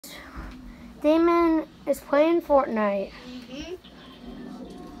Damon is playing Fortnite.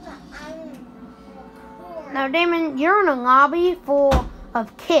 Now, Damon, you're in a lobby full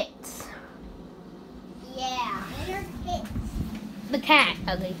of kits. Yeah, they're kits. The cat,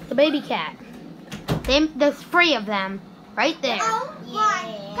 Ugly. The baby cat. There's 3 of them right there. Oh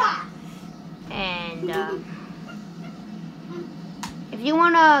my gosh. And if you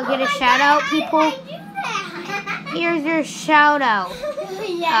want to get a shout out, people, here's your shout out.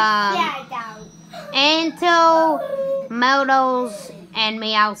 Shout out. Anto, Meldos, and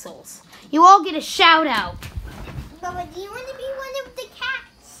Meowsles. You all get a shout out. But do you want to be one of the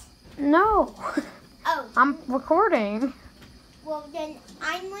cats? No. Oh. I'm recording. Well, then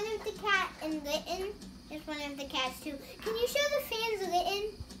I'm one of the cats, and Litten is one of the cats too. Can you show the fans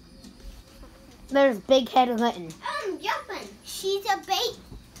Litten? There's Big Head Litten. I'm jumping. She's a baby.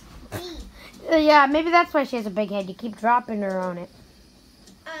 Yeah, maybe that's why she has a big head. You keep dropping her on it.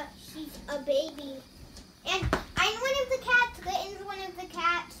 She's a baby. And I'm one of the cats. Litten's one of the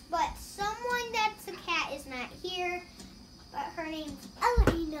cats. But someone that's a cat is not here. But her name's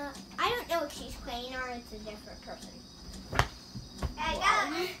Elena. I don't know if she's playing or it's a different person.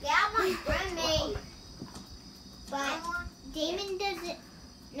 Yeah, my roommate. But Damon doesn't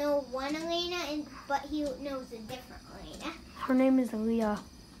know one Elena, but he knows a different Elena. Her name is Aaliyah.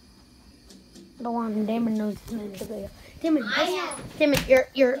 The one Damon knows his name is Aaliyah. Damon,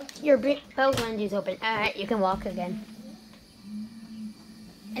 your bell lens is open. All right, you can walk again.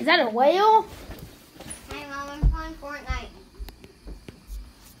 Is that a whale? Hey, Mom, I'm playing Fortnite.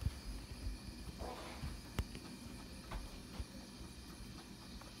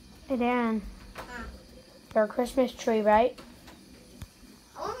 Hey, Dan. Your Christmas tree, right?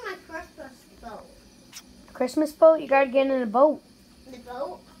 I want my Christmas boat. Christmas boat? You gotta get in a boat. The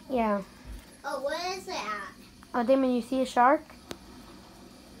boat? Yeah. Oh, what is that? Oh, Damon, you see a shark?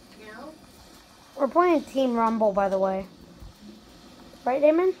 No. We're playing Team Rumble, by the way. Right,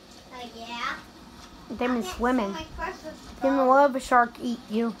 Damon? Yeah. Damon's swimming. My Christmas boat. Damon, what if a shark eat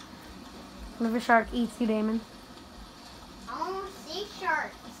you? What if a shark eats you, Damon? I don't see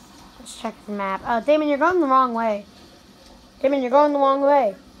sharks. Let's check the map. Damon, you're going the wrong way. Damon, you're going the wrong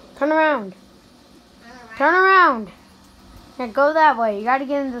way. Turn around. Turn around. Yeah, go that way. You gotta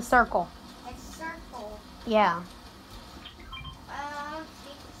get into the circle. It's circle. Yeah. I don't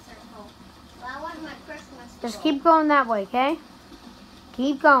see the circle. But I want my Christmas boat. Just keep going that way, okay?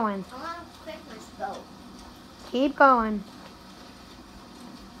 Keep going. I want a Christmas boat. Keep going.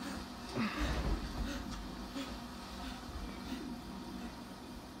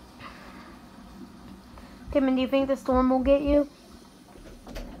 Damon, do you think the storm will get you?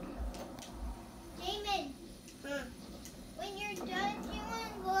 Damon, when you're done, do you want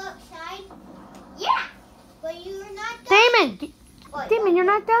to go outside? Yeah, but you're not done. Damon, you're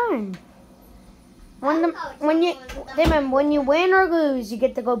not done. Damon, when you win or lose, you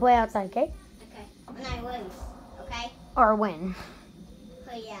get to go play outside, okay? Okay, when I lose, okay? Or win.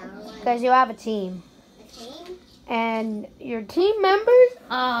 Oh yeah, I'll win. Because you have a team. A team? And your team members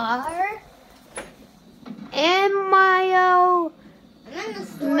are Mayo,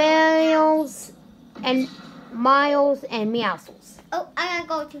 Miles, and Meowsles. Oh, I'm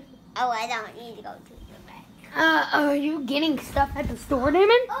gonna go to. Oh, I don't need to go to the back. Are you getting stuff at the store,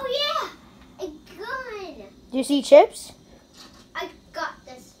 Damon? Oh yeah, a gun. Do you see chips? I got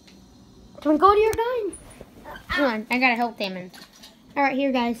this. Come on, go to your gun. Come on, I gotta help Damon. All right,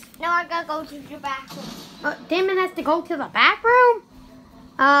 here, guys. No, I gotta go to the bathroom. Damon has to go to the bathroom?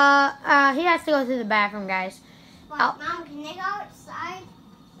 He has to go to the bathroom, guys. But, Mom, can they go outside?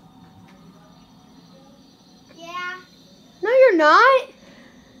 Yeah. No, you're not.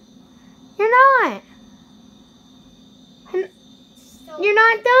 You're not. You're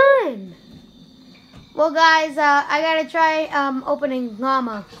not done. Well, guys, I gotta try opening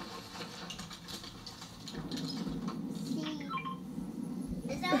llama. See,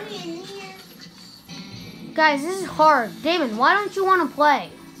 it's only in here. Guys, this is hard. Damon, why don't you want to play?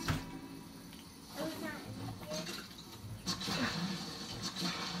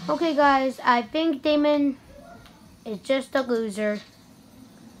 Okay, guys, I think Damon is just a loser.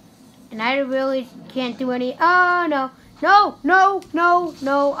 And I really can't do any... Oh, no. No, no, no,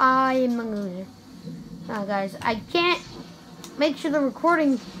 no, I am a loser. Oh, guys, I can't make sure the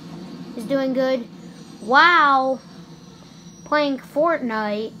recording is doing good while playing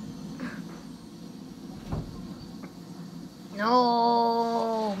Fortnite.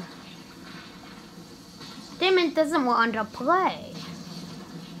 No. Damon doesn't want to play.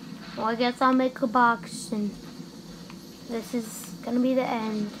 Well, I guess I'll make a box, and this is gonna be the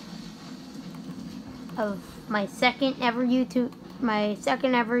end of my second ever YouTube my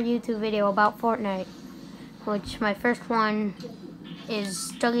second ever YouTube video about Fortnite, which my first one is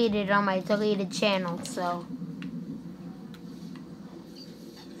deleted on my deleted channel, so.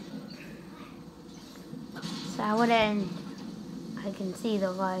 So I would end. I can see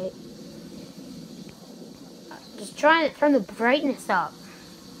the light. Just trying to turn the brightness up.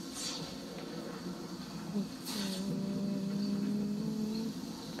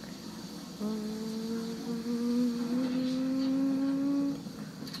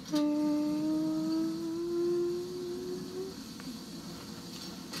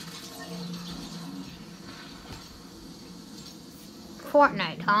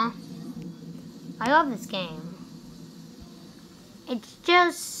 Fortnite, huh? I love this game. It's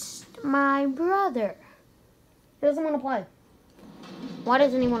just my brother. He doesn't want to play. Why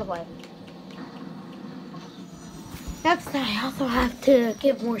doesn't he want to play? Next, I also have to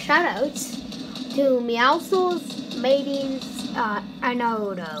give more shoutouts to Meowscles, Matings, I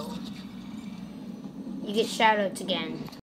know though. You get shoutouts again.